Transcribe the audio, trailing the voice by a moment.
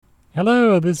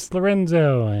Hello, this is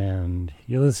Lorenzo, and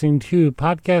you're listening to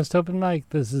Podcast Open Mic.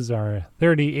 This is our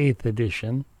 38th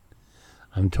edition.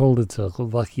 I'm told it's a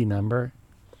lucky number.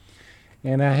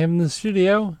 And I have in the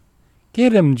studio,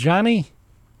 get him, Johnny.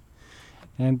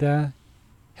 And,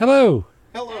 hello.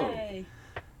 Hello. Hey.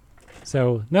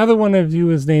 So, another one of you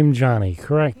is named Johnny,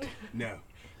 correct? No.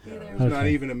 Neither It's of Okay. not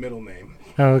even a middle name.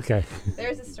 Oh, okay.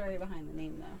 There's a story behind the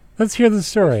name, though. Let's hear the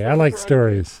story. I like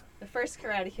stories. The first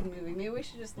Karate Kid movie. Maybe we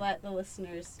should just let the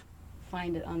listeners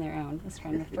find it on their own. It's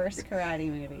from the first Karate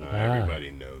movie.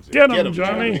 Everybody knows it. Get 'em,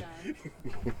 Johnny.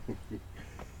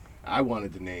 I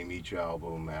wanted to name each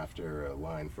album after a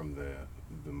line from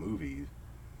the movie,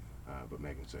 but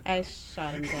Megan said I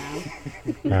shot him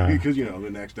down. because the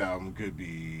next album could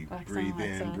be Wax on, Breathe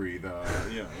wax In, off. Breathe Out,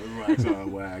 wax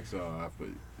on, wax off. But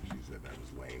she said that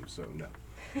was lame, so no,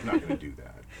 I'm not going to do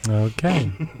that.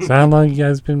 Okay. So, how long you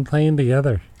guys been playing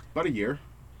together? About a year.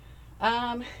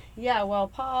 Yeah, well,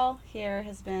 Paul here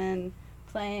has been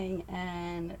playing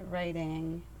and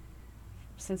writing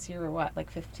since you were, like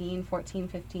 15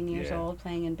 years Yeah. old,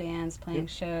 playing in bands, playing Yep.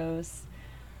 shows.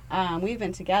 We've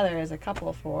been together as a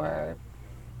couple for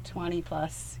 20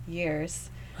 plus years.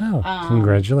 Oh,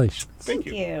 congratulations. Thank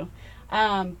you.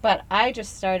 But I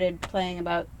just started playing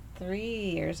about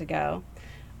 3 years ago.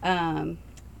 And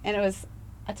it was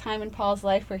a time in Paul's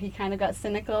life where he kind of got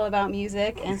cynical about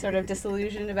music and sort of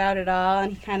disillusioned about it all,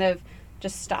 and he kind of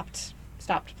just stopped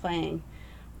playing.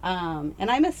 And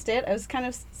I missed it. I was kind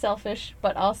of selfish,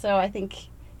 but also I think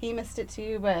he missed it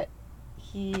too, but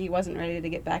he wasn't ready to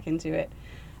get back into it.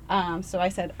 So I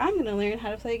said, I'm going to learn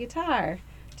how to play guitar.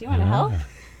 Do you want to help?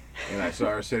 And I saw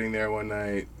her sitting there one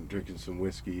night drinking some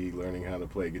whiskey, learning how to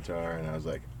play guitar, and I was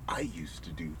like, I used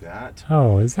to do that.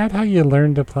 Oh, is that how you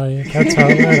learn to play? That's how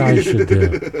what I should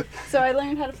do. So I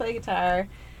learned how to play guitar.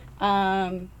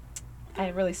 I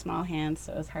have really small hands,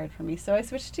 so it was hard for me. So I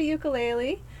switched to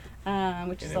ukulele,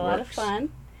 which is And a it lot works. of fun.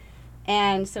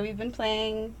 And so we've been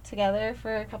playing together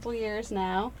for a couple years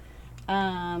now.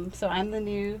 So I'm the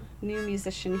new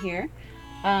musician here.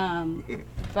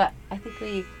 But I think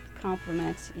we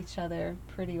complement each other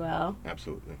pretty well.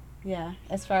 Absolutely. Yeah,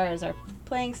 as far as our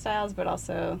playing styles, but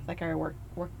also like our work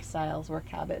styles, work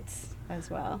habits as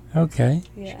well. Okay.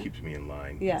 Yeah. She keeps me in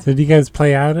line. Yeah. So, do you guys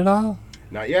play out at all?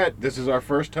 Not yet. This is our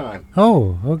first time.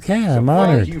 Oh, okay. So I'm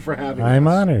honored. Thank you for having I'm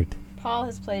us. honored. Paul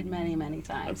has played many, many I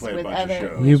times played a with bunch other.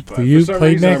 of shows. You- but you for some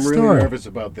played reason, next I'm really door. nervous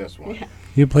about this one. Yeah.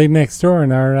 You played next door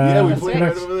in our Yeah, we That's played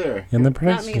right right. over there. in the Not me,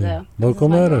 production. though. This is my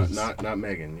Locomotives. Not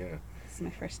Megan. Yeah. This is my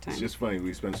first time. It's just funny.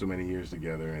 We spent so many years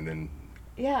together, and then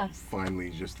Yeah. finally,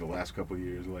 just the last couple of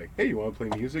years, like, hey, you want to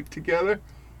play music together?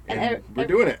 And And we're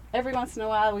doing it. Every once in a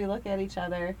while, we look at each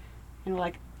other, and we're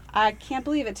like, "I can't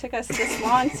believe it took us this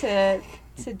long to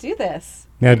do this."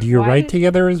 Now, do you Why write did-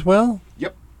 together as well?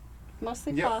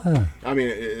 Mostly Yeah. Paul. Huh. I mean,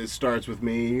 it starts with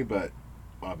me, but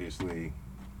obviously,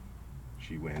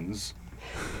 she wins.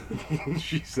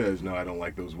 She says, no, I don't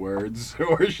like those words.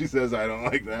 Or she says, I don't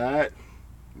like that.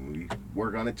 We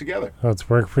work on it together. Well, it's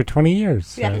worked for 20 years.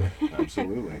 So Yeah.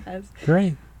 Absolutely. That's-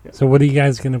 Great. Yeah. So, what are you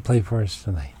guys going to play for us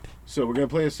tonight? So we're going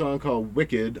to play a song called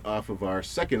Wicked off of our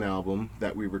second album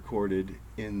that we recorded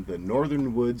in the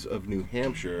northern woods of New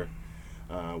Hampshire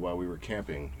while we were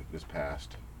camping this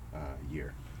past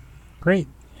year. Great.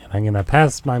 And I'm going to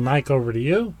pass my mic over to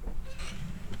you.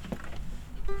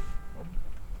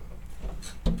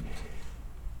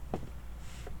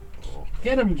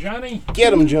 Get him, Johnny.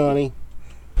 Get him, Johnny.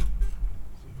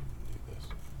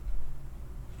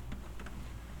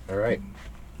 All right.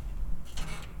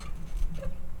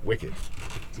 Wicked.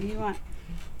 Do you want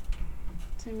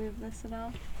to move this at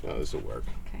all? No, this will work.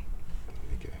 Okay.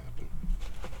 Make it happen.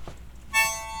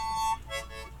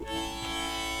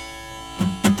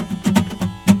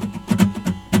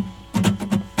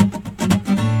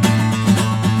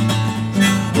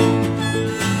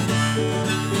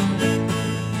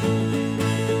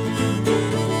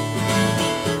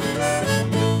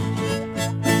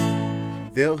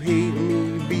 They'll hate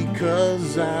me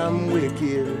because I'm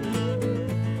wicked.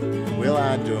 Well,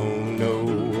 I don't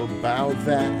know about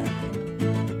that.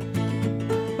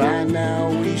 By now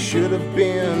we should have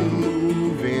been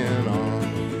moving on.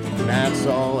 And that's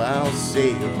all I'll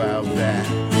say about that.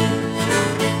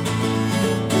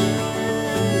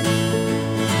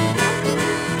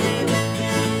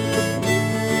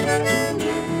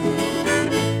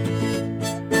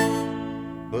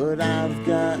 But I've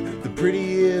got the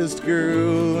prettiest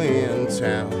girl in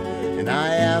town, and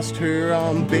I asked her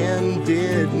on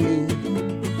bended knee.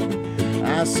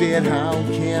 I said, how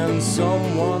can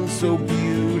someone so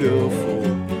beautiful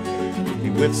be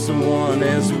with someone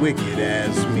as wicked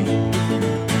as me?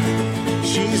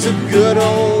 She's a good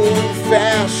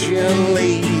old-fashioned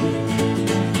lady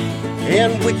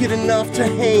and wicked enough to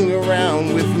hang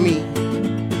around with me.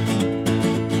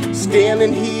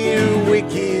 Standing here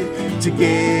wicked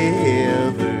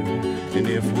together, and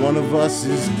if one of us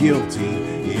is guilty,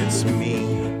 it's me.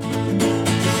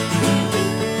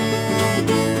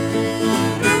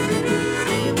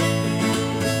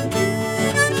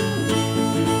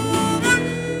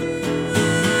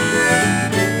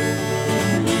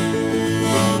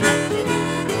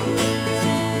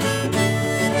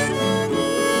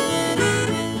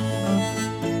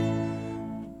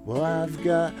 Well, I've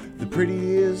got the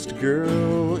prettiest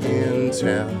girl in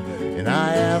town, and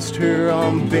I asked her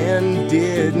on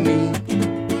bended knee.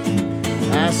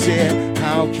 I said,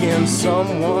 how can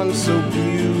someone so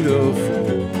beautiful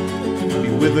be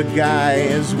with a guy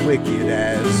as wicked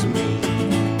as me?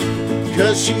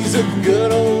 'Cause she's a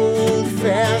good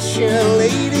old-fashioned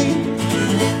lady,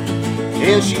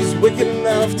 and she's wicked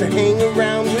enough to hang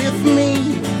around with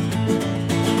me.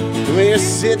 We're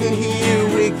sitting here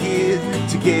wicked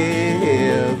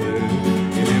together,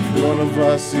 and if one of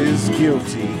us is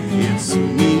guilty, it's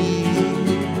me.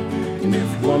 And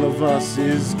if one of us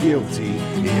is guilty,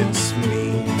 it's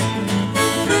me.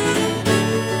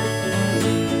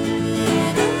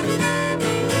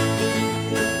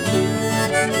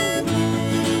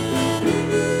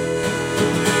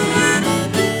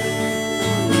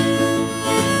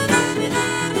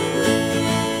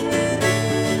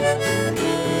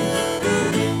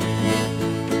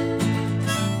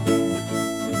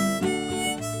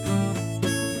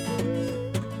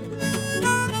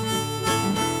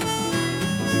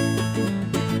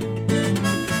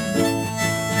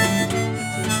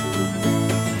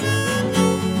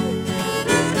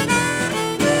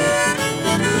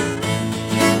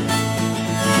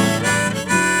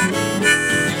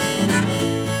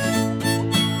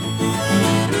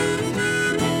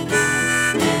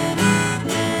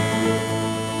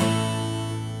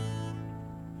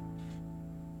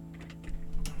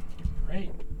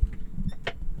 Great.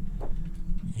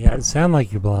 Yeah, it sound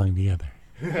like you belong together.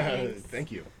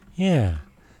 Thank you. Yeah.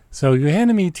 So you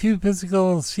handed me 2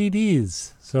 physical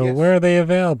CDs. So Yes. where are they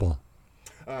available?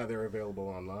 They're available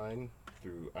online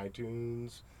through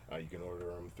iTunes. You can order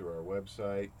them through our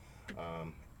website.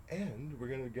 And we're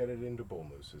going to get it into Bull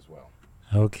Moose as well.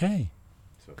 Okay.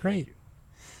 So Great. Thank you.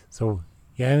 So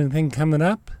you got anything coming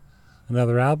up?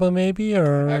 Another album maybe?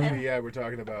 Or Actually, yeah, we're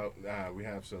talking about, we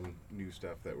have some new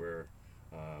stuff that we're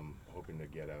hoping to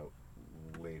get out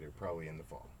later, probably in the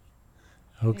fall.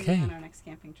 Okay. Maybe on our next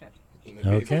camping trip.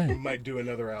 Okay. We might do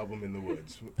another album in the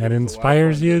woods. That It was a lot of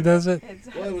inspires fun you, doing does it?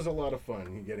 It's, Well, it was a lot of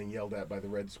fun getting yelled at by the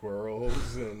red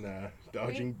squirrels and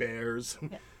dodging bears.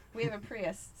 we have a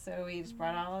Prius, so we just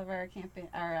brought all of our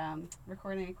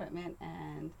recording equipment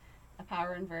and a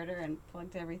power inverter and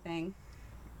plugged everything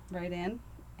right in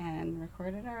and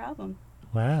recorded our album.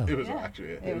 Wow. It was Yeah,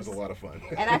 actually, it it was a was- lot of fun.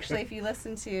 And actually, if you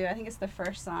listen to, I think it's the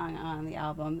first song on the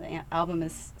album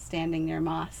is Standing Near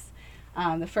Moss.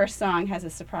 The first song has a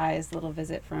surprise little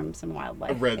visit from some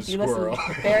wildlife. A red if you squirrel.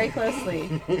 listen very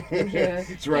closely, you hear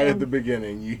It's right him. at the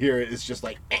beginning. You hear it. It's just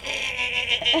like,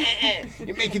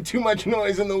 you're making too much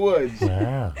noise in the woods.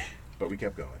 Wow. But we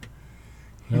kept going.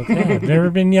 Okay. I've never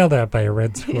been yelled at by a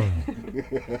red squirrel.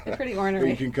 They're pretty Or you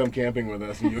ornery. can come camping with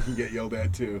us and you can get yelled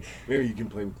at too. Maybe you can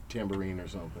play tambourine or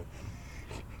something.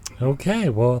 Okay.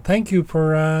 Well, thank you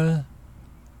for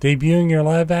debuting your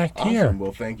live act here. Awesome.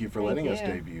 Well, thank you for Thank letting us you.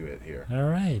 debut it here. All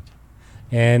right.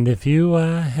 And if you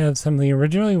have something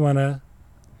original you want to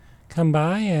come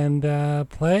by and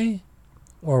play,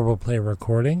 or we'll play a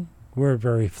recording, we're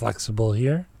very flexible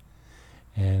here.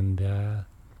 And get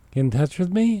in touch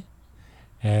with me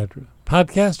at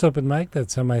podcastopenmic,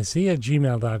 that's MIC, at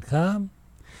gmail.com.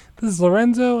 This is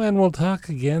Lorenzo, and we'll talk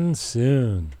again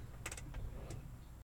soon.